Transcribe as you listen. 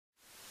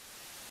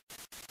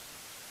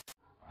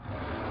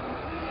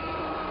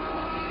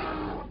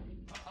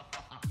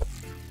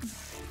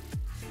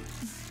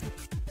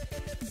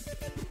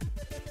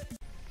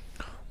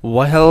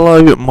Why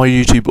hello my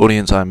YouTube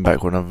audience, I'm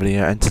back with another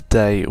video and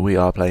today we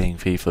are playing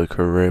FIFA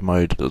Career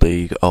Mode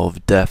League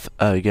of Death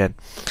again.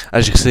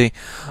 As you can see,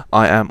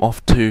 I am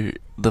off to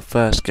the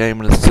first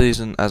game of the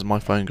season as my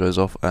phone goes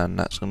off, and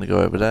that's going to go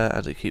over there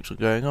as it keeps on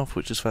going off,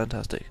 which is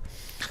fantastic.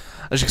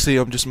 As you can see,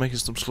 I'm just making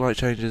some slight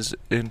changes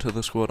into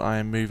the squad. I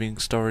am moving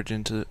Sturridge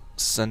into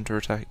centre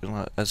attack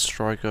as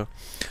striker,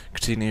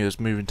 Coutinho is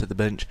moving to the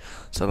bench,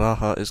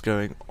 Salah is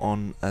going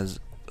on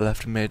as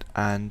left mid,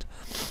 and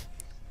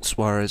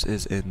Suarez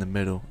is in the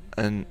middle.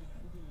 And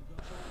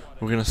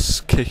we're going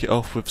to kick it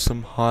off with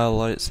some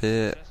highlights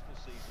here.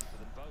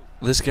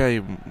 This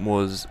game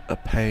was a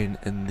pain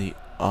in the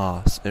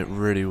arse, it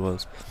really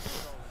was.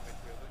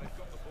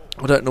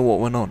 I don't know what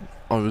went on.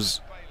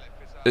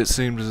 It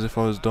seemed as if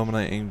I was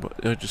dominating,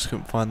 but I just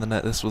couldn't find the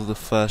net. This was the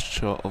first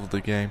shot of the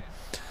game.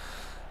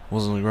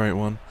 Wasn't a great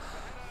one.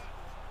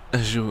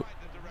 It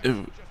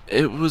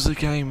was a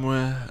game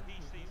where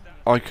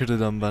I could have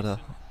done better.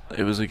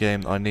 It was a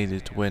game that I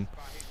needed to win.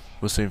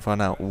 We'll soon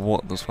find out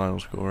what the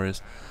final score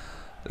is.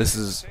 This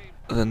is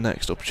the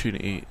next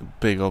opportunity,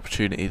 big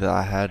opportunity that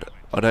I had.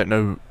 I don't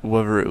know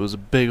whether it was a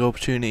big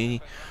opportunity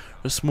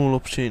or a small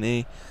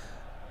opportunity.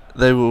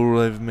 They were all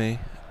over me.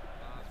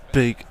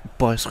 Big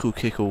bicycle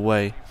kick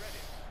away,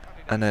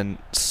 and then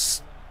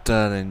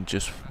Sterling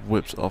just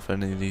whips it off,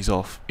 and he's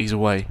off. He's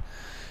away.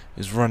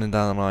 He's running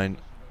down the line,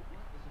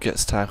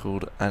 gets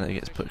tackled, and it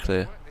gets put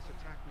clear.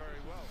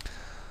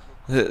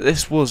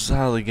 This was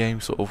how the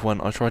game sort of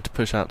went. I tried to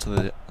push out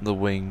to the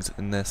wings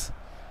in this,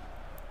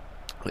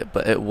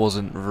 but it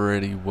wasn't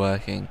really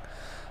working.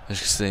 As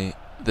you can see,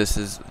 this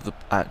is the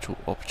actual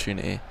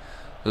opportunity.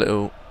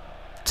 Little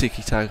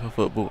tiki-taka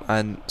football,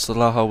 and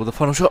Salah with the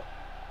final shot,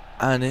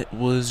 and it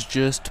was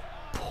just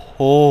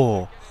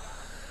poor.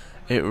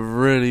 It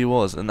really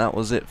was, and that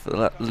was it for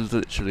that.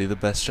 Literally the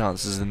best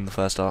chances in the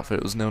first half.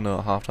 It was 0-0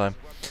 at half time.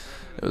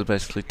 It was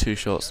basically 2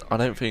 shots. I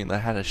don't think they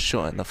had a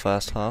shot in the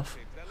first half.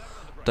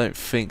 Don't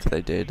think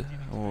they did.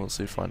 We'll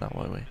soon find out,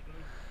 won't we?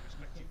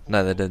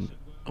 No, they didn't.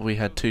 We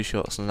had 2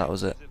 shots and that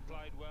was it.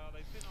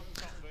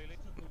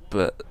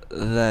 But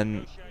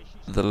then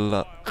the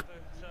luck.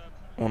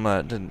 Well, no,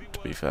 it didn't.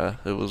 To be fair,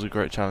 it was a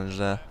great challenge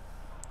there,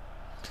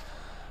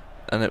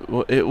 and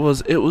it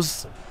was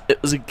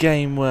a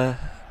game where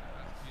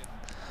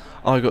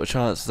I got a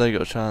chance, they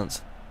got a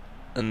chance,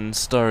 and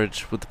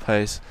Sturridge with the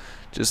pace,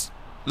 just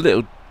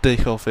little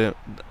nick off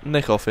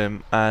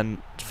him,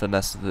 and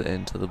finessed it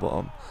into the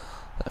bottom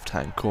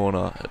left-hand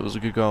corner. It was a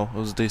good goal. It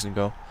was a decent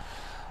goal.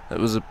 It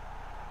was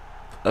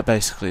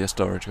basically a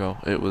Sturridge goal.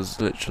 It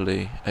was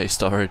literally a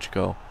Sturridge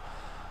goal.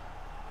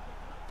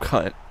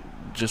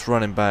 Just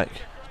running back,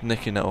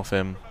 nicking it off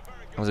him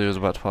as he was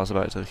about to pass it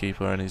back to the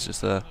keeper, and he's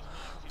just there,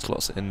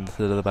 slots it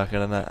into the back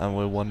of the net, and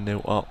we're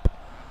 1-0 up.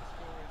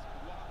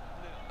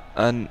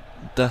 And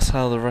that's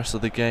how the rest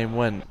of the game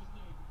went.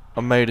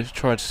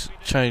 Tried to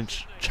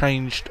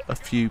changed a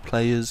few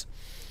players.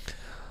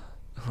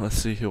 Let's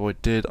see who I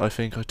did. I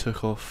think I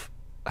took off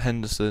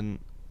Henderson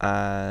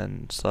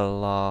and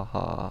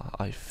Salah.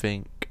 I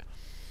think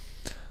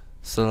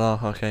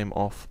Salah came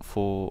off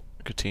for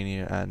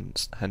Coutinho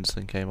and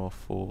Henderson came off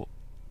for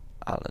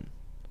Allen.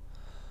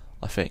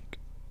 I think.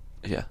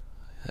 Yeah,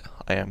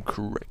 I am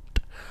correct.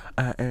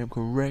 I am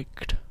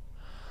correct.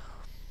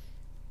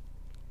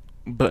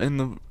 But in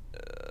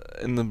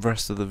the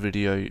rest of the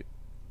video,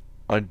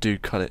 I do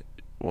cut it.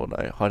 Well,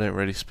 no, I don't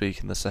really speak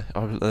in the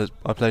second.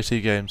 I play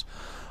 2 games.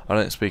 I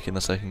don't speak in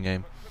the second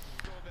game,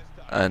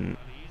 and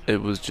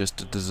it was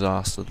just a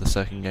disaster. The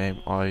second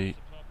game,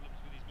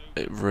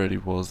 it really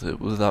was. That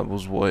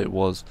was what it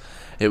was.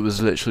 It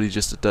was literally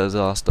just a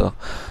disaster,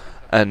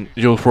 and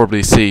you'll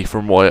probably see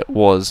from what it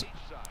was.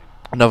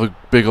 Another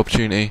big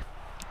opportunity,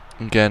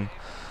 again,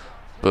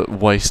 but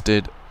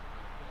wasted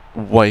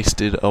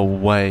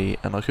away,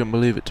 and I couldn't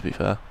believe it, to be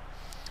fair.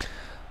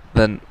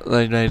 Then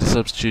they made a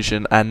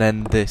substitution, and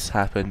then this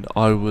happened.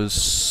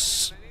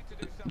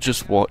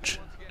 Just watch.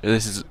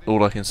 This is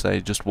all I can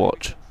say, just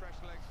watch.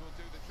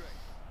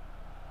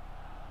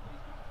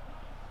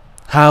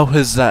 How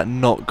has that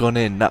not gone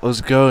in? That was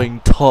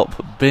going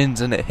top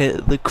bins and it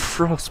hit the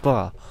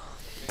crossbar.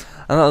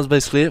 And that was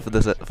basically it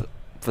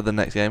for the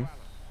next game.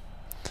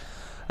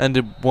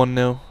 Ended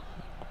 1-0.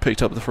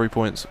 Picked up the 3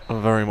 points,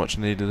 very much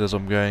needed, as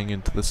I'm going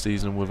into the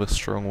season with a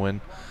strong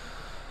win.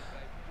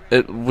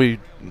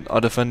 I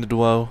defended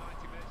well.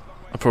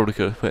 I probably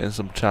could have put in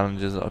some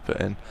challenges that I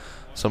put in.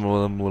 Some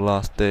of them were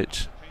last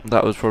ditch.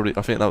 I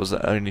think that was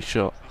the only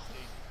shot.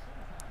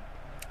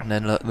 And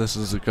then look, this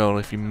is a goal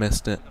if you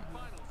missed it.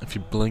 If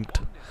you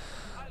blinked.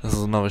 This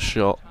is another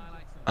shot.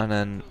 And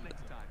then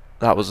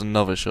that was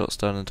another shot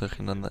Sterling took,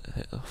 and then that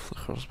hit off the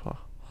crossbar.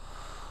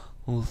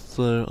 I was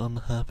so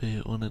unhappy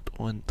when it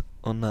went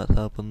on that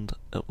happened.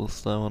 It was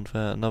so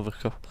unfair. Another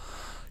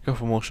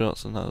couple more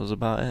shots and that was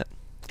about it.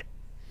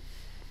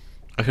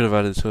 I could have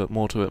added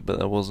more to it, but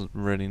there wasn't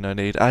really no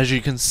need. As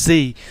you can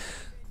see,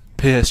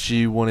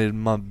 PSG wanted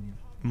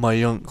my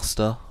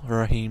youngster,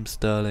 Raheem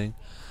Sterling,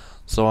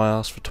 so I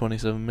asked for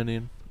 27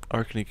 million. I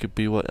reckon he could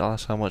be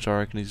that's how much I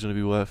reckon he's going to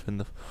be worth in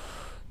the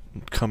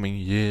coming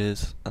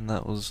years, and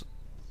that was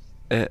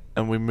it.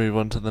 And we move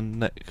on to the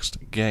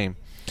next game.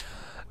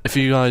 If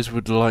you guys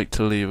would like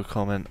to leave a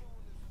comment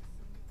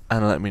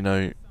and let me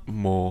know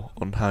more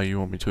on how you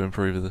want me to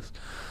improve this,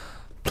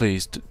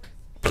 please do.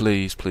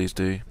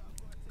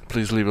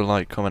 Please leave a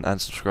like, comment,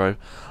 and subscribe.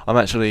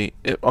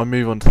 I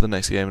move on to the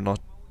next game and I'll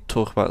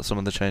talk about some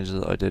of the changes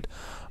that I did.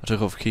 I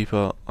took off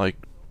keeper. I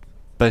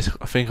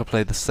think I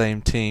played the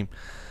same team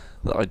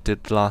that I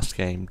did last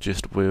game,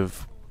 just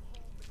with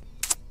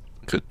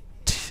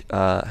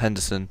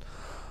Henderson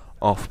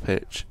off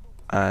pitch,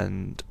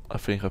 and I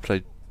think I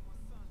played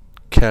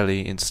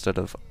Kelly instead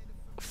of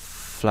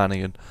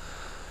Flanagan.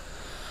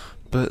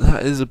 But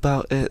that is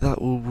about it. That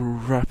will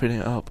wrap it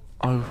up.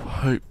 I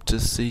hope to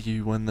see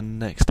you when the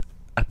next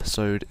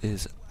episode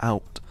is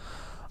out.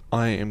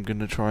 I am going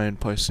to try and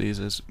post these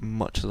as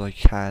much as I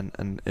can,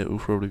 and it will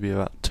probably be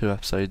about 2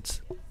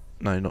 episodes.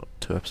 No, not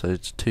 2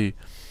 episodes. 2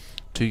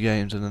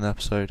 games in an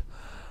episode.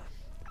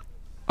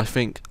 I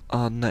think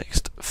our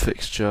next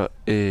fixture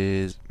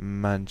is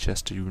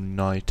Manchester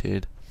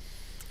United,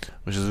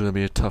 which is going to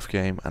be a tough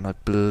game, and I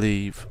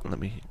believe,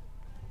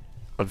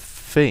 I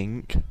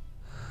think,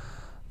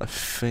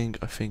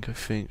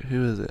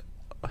 who is it?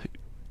 I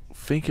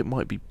think it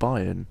might be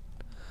Bayern,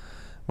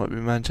 might be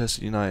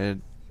Manchester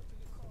United.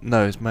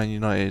 No, it's Man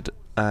United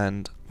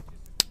and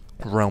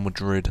Real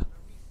Madrid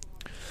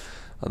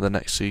are the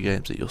next 2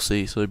 games that you'll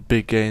see. So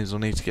big games, I'll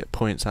need to get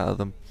points out of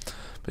them.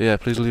 But yeah,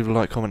 please leave a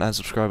like, comment, and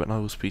subscribe, and I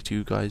will speak to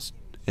you guys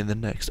in the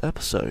next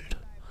episode.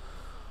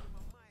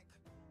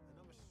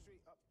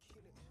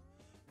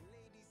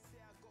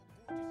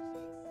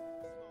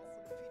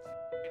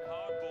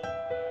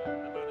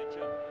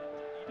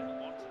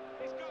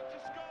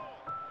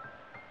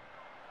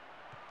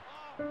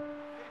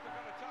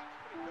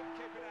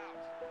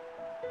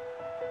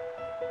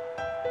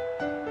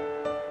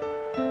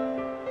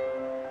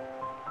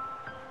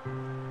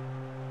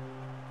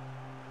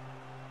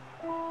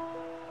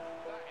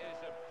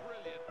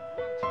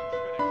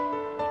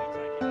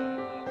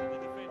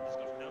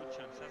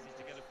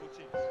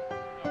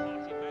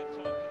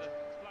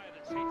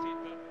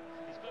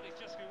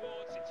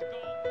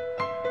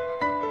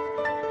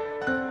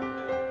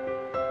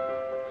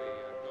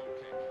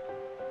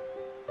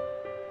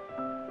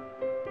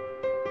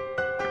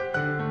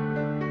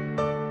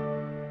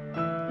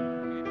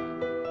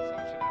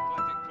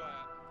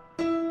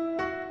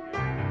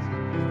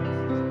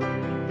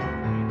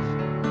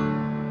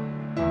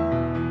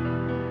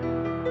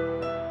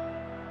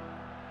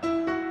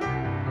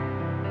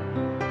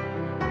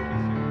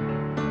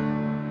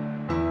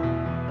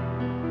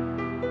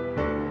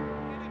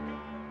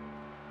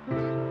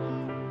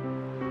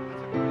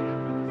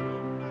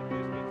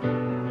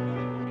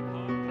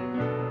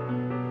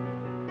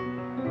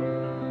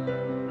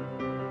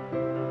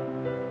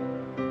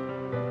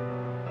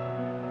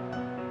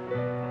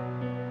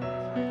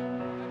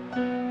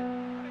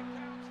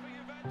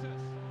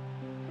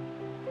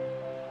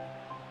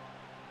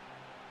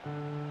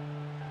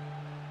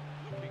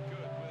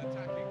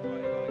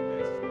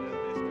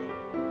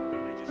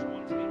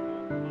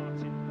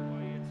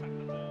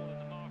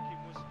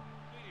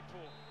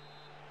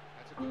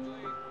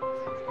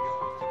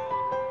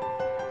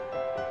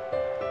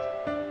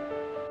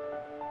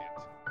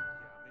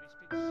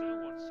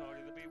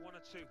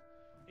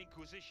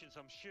 Inquisitions,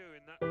 I'm sure,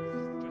 in that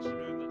dressing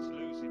room that's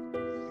losing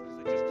because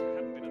they just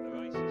haven't been at the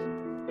races.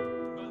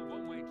 Well,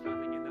 one-way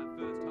traffic in that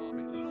first half.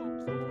 It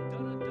looks all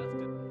done and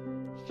dusted.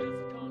 Just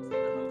can't see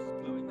the hosts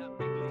blowing that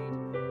big lead.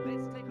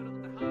 Let's take a look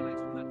at the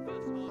highlights from that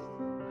first half,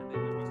 and then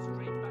we'll be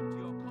straight back to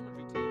your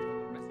commentary team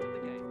for the rest of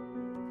the game.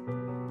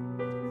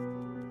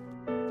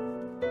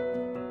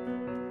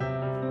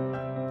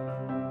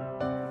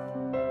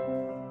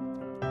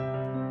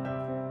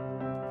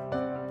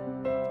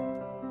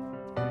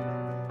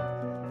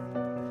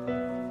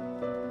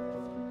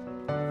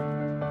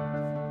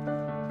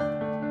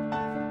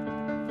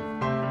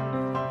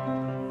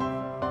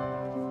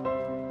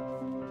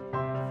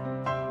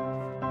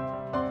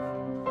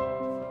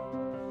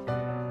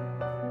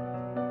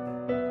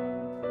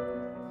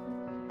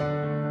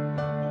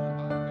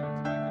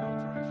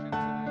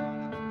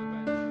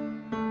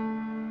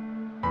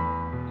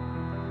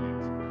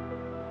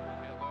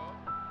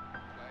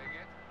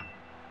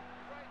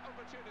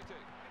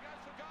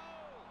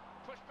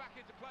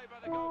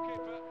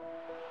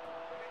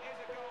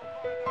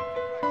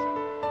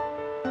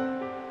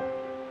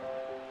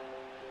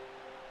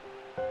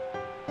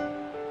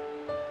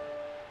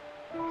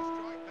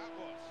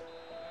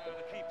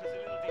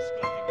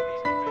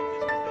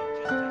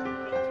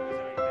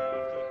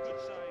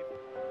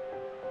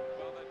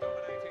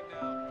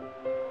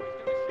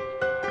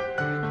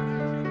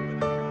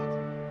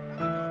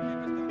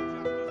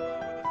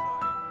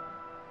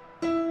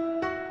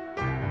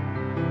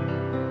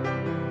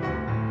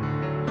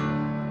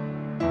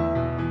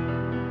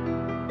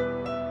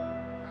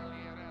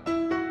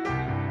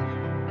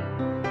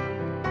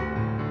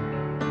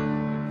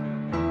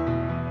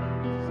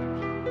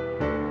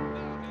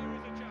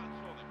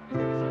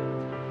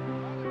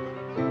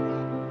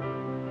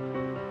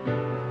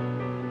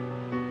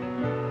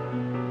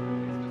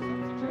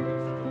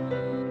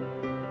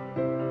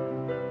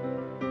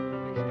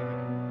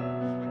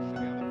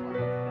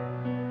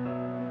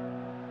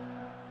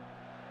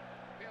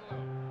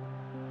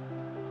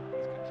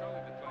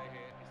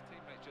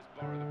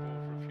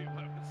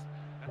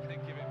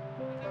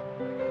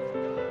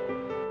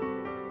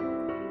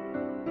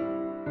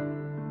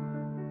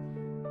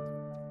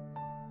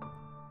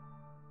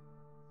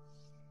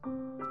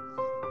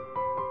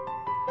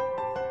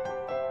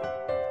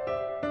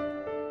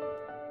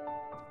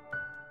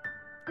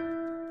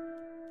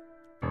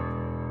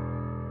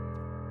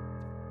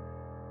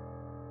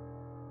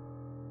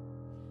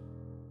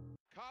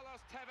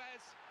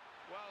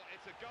 Well,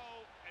 it's a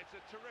goal. It's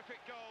a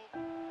terrific goal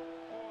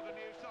for the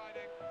new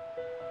signing.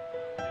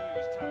 He knew he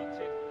was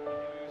talented, he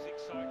knew he was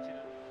excited,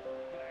 and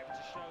been able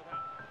to show that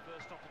with the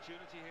first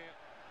opportunity here.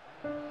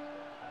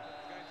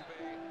 It's going to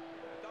be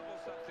a double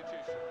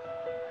substitution.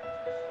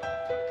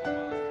 Well,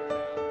 total miles from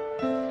now.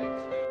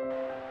 6-0.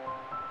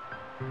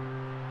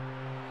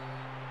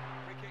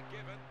 Free kick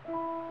given.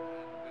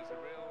 And there's a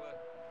real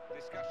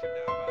discussion